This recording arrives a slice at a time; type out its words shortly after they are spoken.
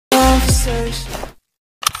answers.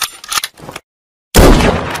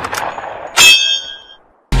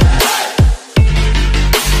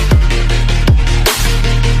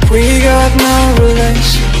 We got no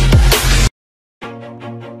relation.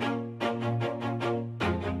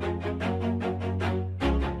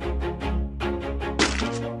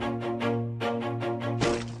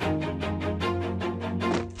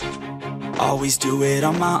 Always do it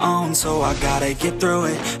on my own, so I gotta get through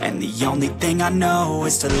it. And the only thing I know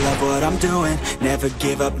is to love what I'm doing. Never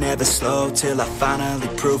give up, never slow, till I finally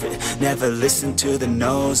prove it. Never listen to the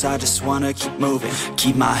no's, I just wanna keep moving.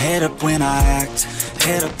 Keep my head up when I act,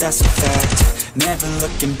 head up, that's a fact. Never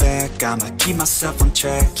looking back, I'ma keep myself on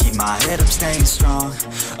track. Keep my head up, staying strong,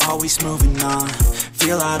 always moving on.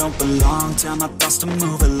 Feel I don't belong, tell my thoughts to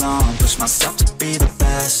move along. Push myself to be the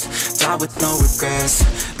best, die with no regrets.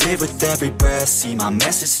 Live with every breath, see my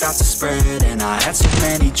message start to spread. And I had so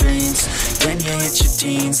many dreams, when you hit your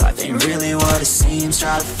teens, life ain't really what it seems.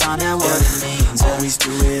 Try to find out what it means. Always do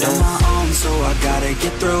it on my own, so I gotta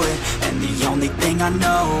get through it. And the only thing I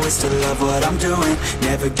know is to love what I'm doing.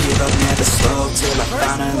 Never give up, never slow, till I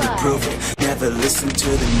finally prove it. Never listen to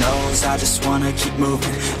the no's, I just wanna keep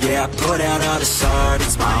moving. Yeah, I put out all this art,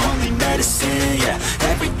 it's my only medicine. Yeah,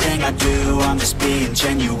 everything I do, I'm just being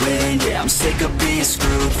genuine. Yeah, I'm sick of being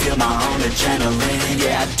screwed, feel my own adrenaline.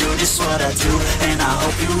 Yeah, I do just what I do, and I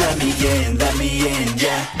hope you let me in,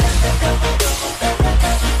 yeah.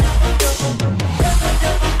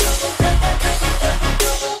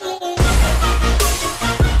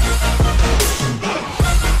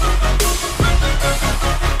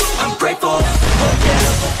 I'm grateful, oh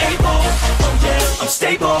yeah, able, oh yeah, I'm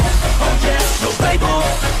stable, oh yeah, no label,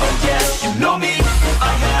 oh yeah, you know me,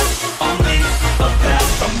 I have only a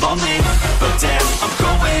path, I'm lonely, but damn, I'm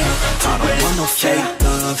going to win. I don't want no fake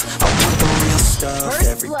love, I want the real stuff.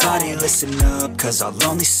 Everybody listen up, cause I'll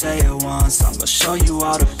only say it once. I'm gonna show you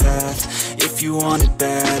all the path, if you want it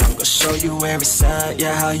bad. I'm gonna show you where it's at,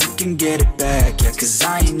 yeah, how you can get it back. Yeah, cause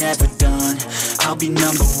I ain't never done, I'll be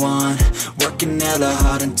number one. Working hella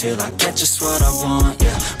hard until I get just what I want,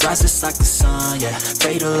 yeah. Rises like the sun, yeah,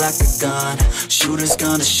 fatal like a gun. Shooter's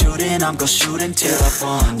gonna shoot and I'm gonna shoot until I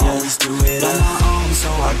won, yeah. Always do it on my own, so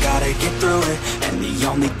I gotta get through it. And the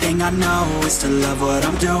only thing I know is to love what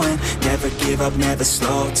I'm doing. Never give up, never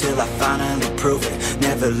slow, till I finally prove it.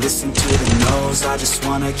 Never listen to the no's, I just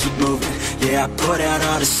wanna keep moving. Yeah, I put out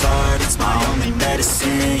all this art, it's my only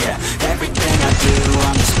medicine. Yeah, everything I do,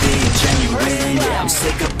 I'm just being genuine. Yeah, I'm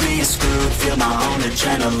sick of being screwed, feel my own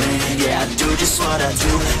adrenaline. Yeah, I do just what I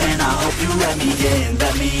do, and I hope you let me in,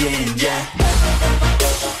 yeah.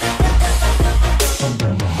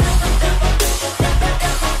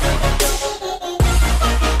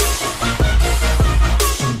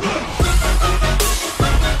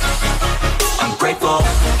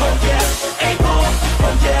 Oh yeah, able,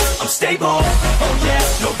 oh yeah, I'm stable, oh yeah,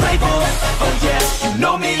 no label, oh yeah, you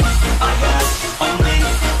know me, I have only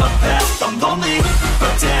a path, I'm lonely,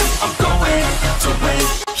 but damn, I'm going to win,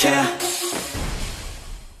 yeah.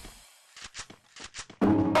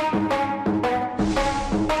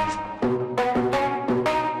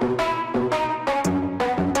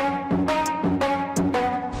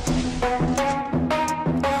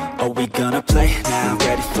 Are we gonna play now?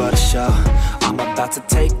 Ready for the show? I'm about to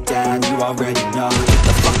take down, you already know. Get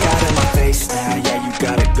the fuck out of my face now, yeah, you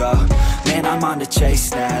gotta go. Man, I'm on the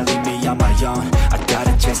chase now, leave me on my own. I got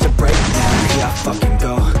a chance to break now, yeah, I fucking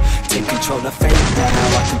go. Take control of fate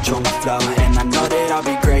now, I control my flow. And I know that I'll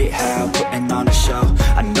be great, how putting on a show.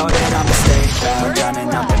 I know that I'ma stay proud,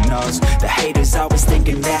 drowning out the nose. The haters always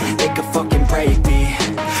thinking that they could fucking break me.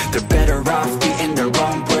 They're better off eating their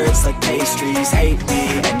own words like pastries. Hate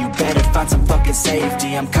me, and you better find some fucking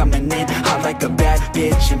safety. I'm coming in hot like a bad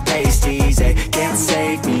bitch in pasties. They can't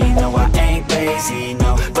save me, no, I ain't lazy,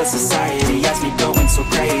 no. But society has me going so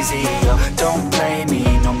crazy, yo. Don't blame me,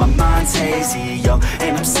 no, my mind's hazy, yo.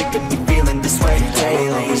 And I'm sick of me feeling this way daily.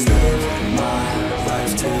 I'll always live my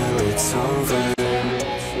life till it's over,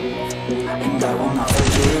 and I will not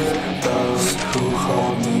forgive those who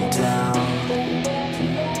hold me down.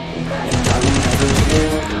 And I will never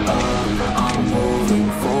give up, I'm moving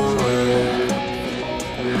forward.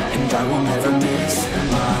 And I will never miss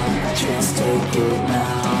my chance, take it now.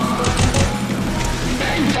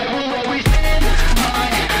 And I will always win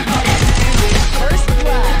my first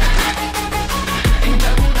blood. And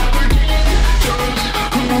I will never give those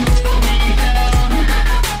who hold me down.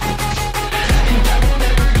 And I will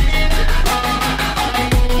never give up,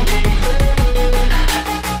 I'm moving forward.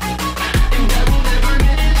 And I will never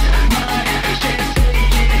miss my chance, take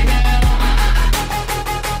it now.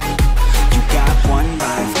 You got one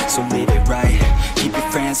life, so live it right.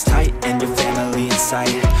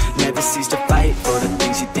 sight. Never cease to fight for the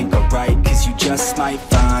things you think are right, cause you just might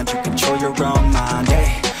find you control your own mind, hey.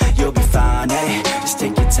 You'll be fine, hey. Just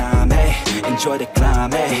take your time, hey. Enjoy the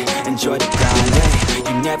climb, hey. Enjoy the grind, hey.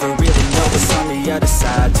 You never really know what's on the other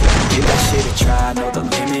side till you give that shit a try. Know the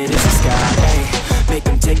limit is the sky, hey. Make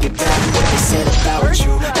them take it back what they said about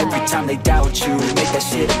you. Every time they doubt you, make that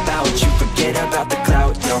shit about you. Forget about the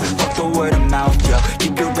clout, yo. Fuck the word of mouth, yo.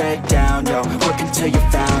 Keep your head down, yo. Work until you're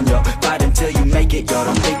found, yo. Fight until you make it, yo.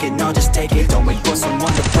 Don't think it, no, just take it. Don't wait for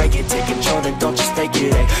someone to break it. Take control and don't just fake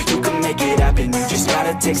it, hey. You can make it happen, you just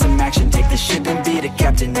gotta take some action. Take the ship and be the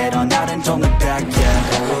captain. Head on out and don't look back,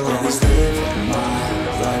 yeah. I will always live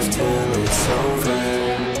my life till it's over,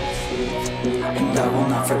 and I will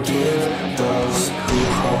not forgive those who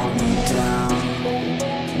hold me down,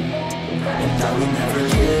 and I will never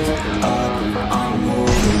give up